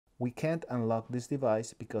we can't unlock this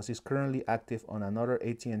device because it's currently active on another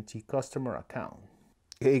AT&T customer account.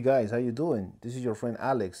 Hey guys, how you doing? This is your friend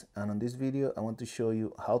Alex, and on this video I want to show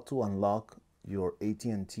you how to unlock your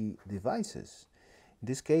AT&T devices. In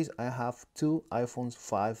this case, I have two iPhones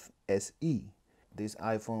 5 SE. This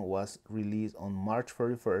iPhone was released on March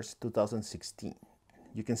 31st, 2016.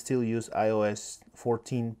 You can still use iOS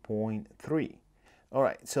 14.3. All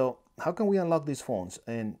right, so how can we unlock these phones?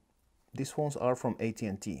 And these phones are from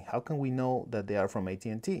AT&T. How can we know that they are from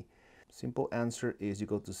AT&T? Simple answer is you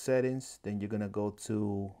go to settings, then you're gonna go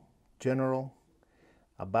to general,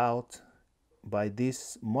 about. By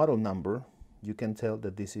this model number, you can tell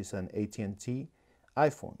that this is an AT&T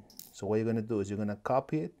iPhone. So what you're gonna do is you're gonna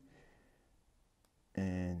copy it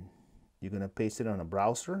and you're gonna paste it on a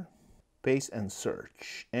browser, paste and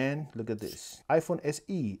search, and look at this. iPhone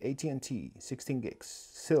SE, AT&T, 16 gigs,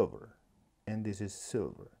 silver, and this is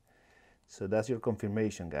silver. So that's your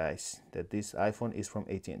confirmation, guys, that this iPhone is from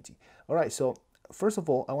AT&T. All right, so first of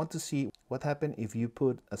all, I want to see what happened if you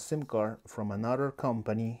put a SIM card from another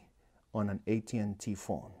company on an AT&T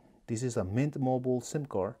phone. This is a Mint Mobile SIM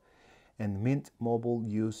card, and Mint Mobile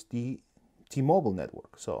use the T-Mobile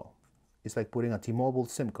network. So it's like putting a T-Mobile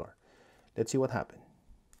SIM card. Let's see what happened.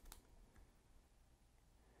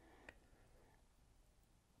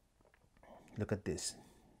 Look at this.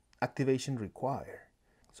 Activation required.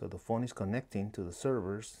 So the phone is connecting to the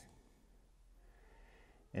servers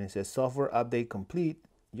and it says software update complete.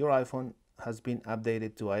 Your iPhone has been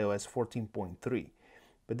updated to iOS 14.3.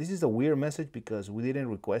 But this is a weird message because we didn't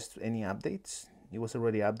request any updates. It was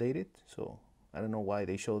already updated. So I don't know why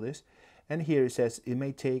they show this. And here it says it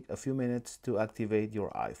may take a few minutes to activate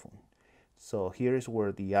your iPhone. So here is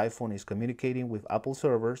where the iPhone is communicating with Apple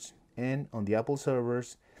servers, and on the Apple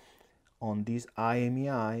servers, on this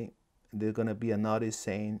IMEI, there's gonna be a notice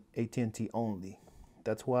saying AT&T only.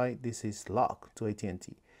 That's why this is locked to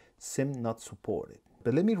AT&T. SIM not supported.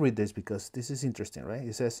 But let me read this because this is interesting, right?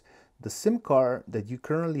 It says the SIM card that you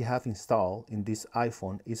currently have installed in this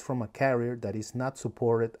iPhone is from a carrier that is not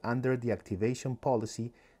supported under the activation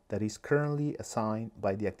policy that is currently assigned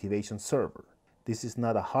by the activation server. This is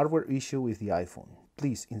not a hardware issue with the iPhone.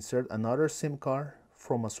 Please insert another SIM card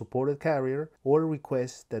from a supported carrier or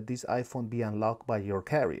request that this iPhone be unlocked by your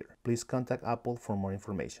carrier. Please contact Apple for more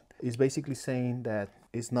information. It's basically saying that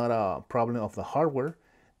it's not a problem of the hardware,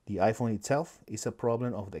 the iPhone itself, is a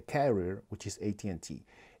problem of the carrier, which is AT&T.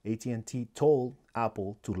 AT&T told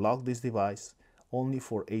Apple to lock this device only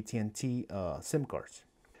for AT&T SIM cards.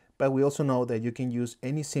 But we also know that you can use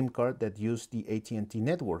any SIM card that use the AT&T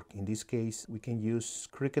network. In this case, we can use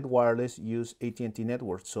Cricket Wireless, use AT&T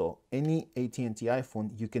network. So any AT&T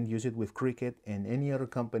iPhone, you can use it with Cricket and any other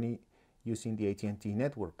company using the AT&T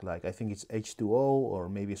network. Like I think it's H2O or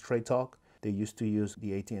maybe Straight Talk. They used to use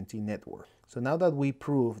the AT&T network. So now that we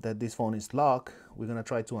prove that this phone is locked, we're gonna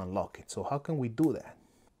try to unlock it. So how can we do that?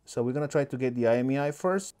 So we're gonna try to get the IMEI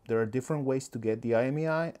first. There are different ways to get the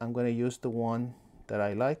IMEI. I'm gonna use the one that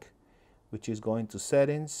I like, which is going to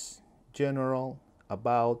settings, general,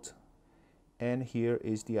 about, and here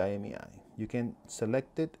is the IMEI. You can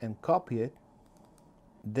select it and copy it.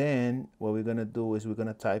 Then what we're gonna do is we're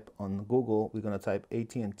gonna type on Google, we're gonna type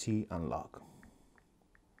AT&T unlock.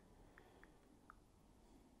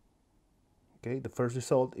 Okay, the first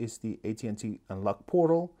result is the AT&T unlock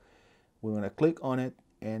portal. We're gonna click on it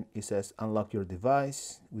and it says unlock your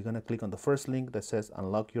device. We're gonna click on the first link that says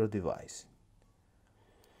unlock your device.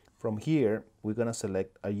 From here, we're gonna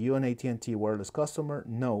select, are you an AT&T wireless customer?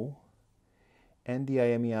 No. And the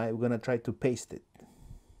IMEI, we're gonna try to paste it.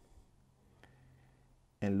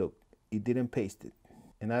 And look, it didn't paste it.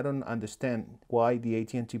 And I don't understand why the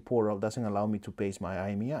AT&T portal doesn't allow me to paste my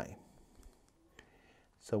IMEI.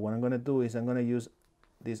 So what I'm gonna do is I'm gonna use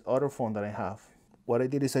this other phone that I have. What I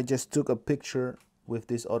did is I just took a picture with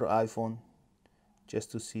this other iPhone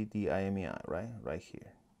just to see the IMEI, right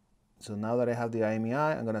here. So now that I have the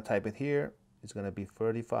IMEI, I'm gonna type it here. It's gonna be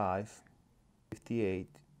 35 58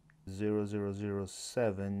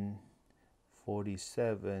 0007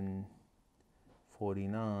 47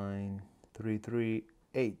 49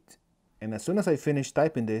 338. And as soon as I finish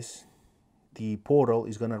typing this, the portal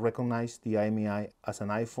is gonna recognize the IMEI as an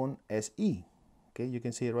iPhone SE. Okay, you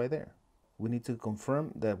can see it right there. We need to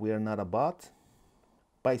confirm that we are not a bot.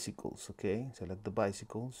 Bicycles, okay, select the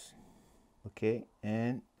bicycles. Okay,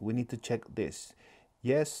 and we need to check this.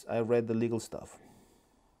 Yes, I read the legal stuff.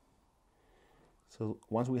 So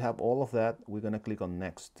once we have all of that, we're gonna click on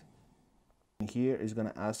next. And here is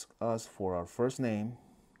gonna ask us for our first name,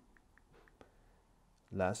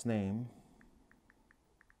 last name,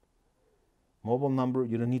 mobile number.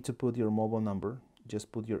 You don't need to put your mobile number.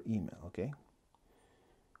 just put your email, okay?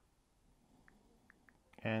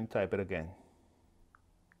 And type it again.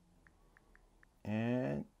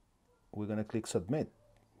 And we're gonna click submit.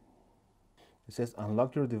 It says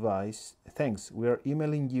unlock your device. Thanks, we are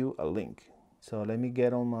emailing you a link. So let me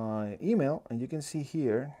get on my email, and you can see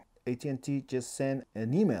here AT&T just sent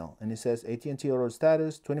an email, and it says AT&T order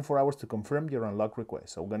status 24 hours to confirm your unlock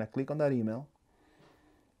request. So we're gonna click on that email,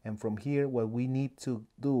 and from here what we need to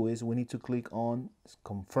do is we need to click on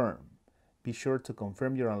confirm. Be sure to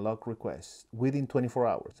confirm your unlock request within 24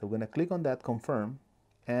 hours. So we're gonna click on that confirm,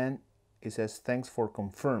 and it says thanks for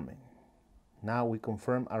confirming. Now we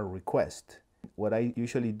confirm our request. What I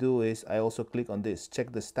usually do is I also click on this,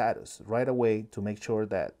 check the status right away to make sure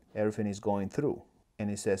that everything is going through. And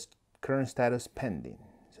it says current status pending.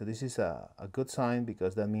 So this is a good sign,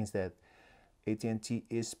 because that means that AT&T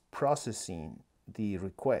is processing the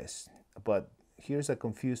request. But here's a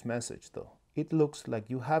confused message though. It looks like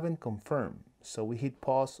you haven't confirmed. So we hit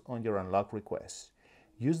pause on your unlock request.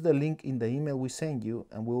 Use the link in the email we send you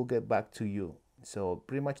and we'll get back to you. So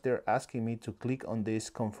pretty much they're asking me to click on this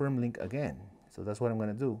confirm link again. So that's what I'm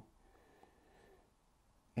gonna do.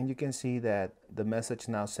 And you can see that the message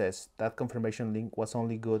now says that confirmation link was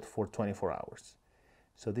only good for 24 hours.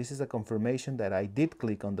 So this is a confirmation that I did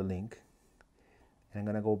click on the link. And I'm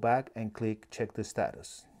gonna go back and click check the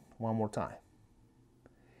status one more time.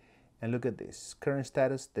 And look at this, current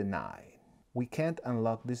status denied. We can't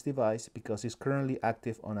unlock this device because it's currently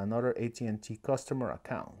active on another AT&T customer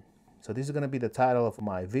account. So this is gonna be the title of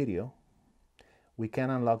my video. We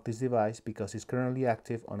can't unlock this device because it's currently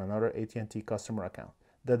active on another AT&T customer account.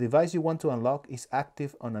 The device you want to unlock is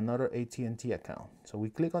active on another AT&T account. So we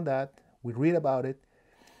click on that, we read about it,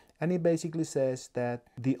 and it basically says that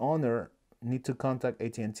the owner need to contact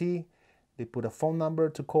AT&T. They put a phone number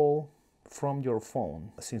to call from your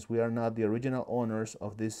phone. Since we are not the original owners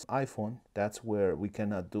of this iPhone, that's where we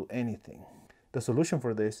cannot do anything. The solution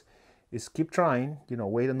for this is keep trying,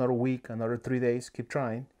 wait another week, another 3 days, keep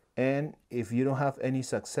trying. And if you don't have any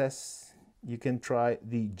success, you can try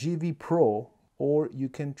the GV Pro, or you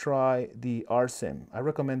can try the RSIM. I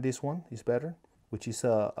recommend this one, it's better, which is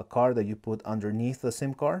a card that you put underneath the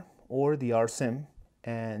SIM card, or the RSIM.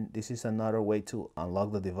 And this is another way to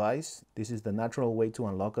unlock the device. This is the natural way to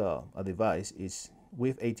unlock a device, is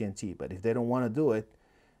with AT&T. But if they don't want to do it,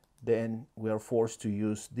 then we are forced to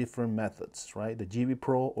use different methods, right? The GV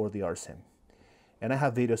Pro or the RSIM. And I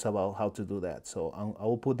have videos about how to do that, so I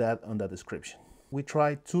will put that on the description. We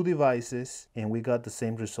tried 2 devices and we got the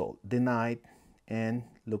same result, denied, and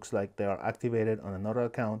looks like they are activated on another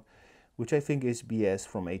account, which I think is BS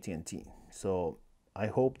from AT&T. So I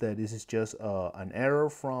hope that this is just an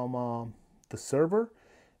error from the server,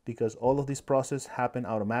 because all of this process happened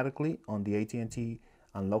automatically on the AT&T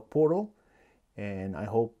unlock portal, and I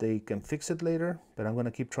hope they can fix it later. But I'm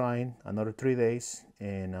gonna keep trying another 3 days,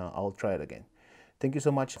 and I'll try it again. Thank you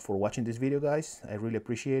so much for watching this video, guys. I really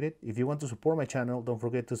appreciate it. If you want to support my channel, don't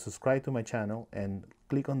forget to subscribe to my channel and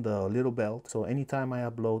click on the little bell, so anytime I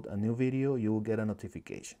upload a new video, you will get a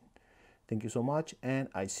notification. Thank you so much, and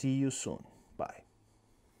I see you soon. Bye.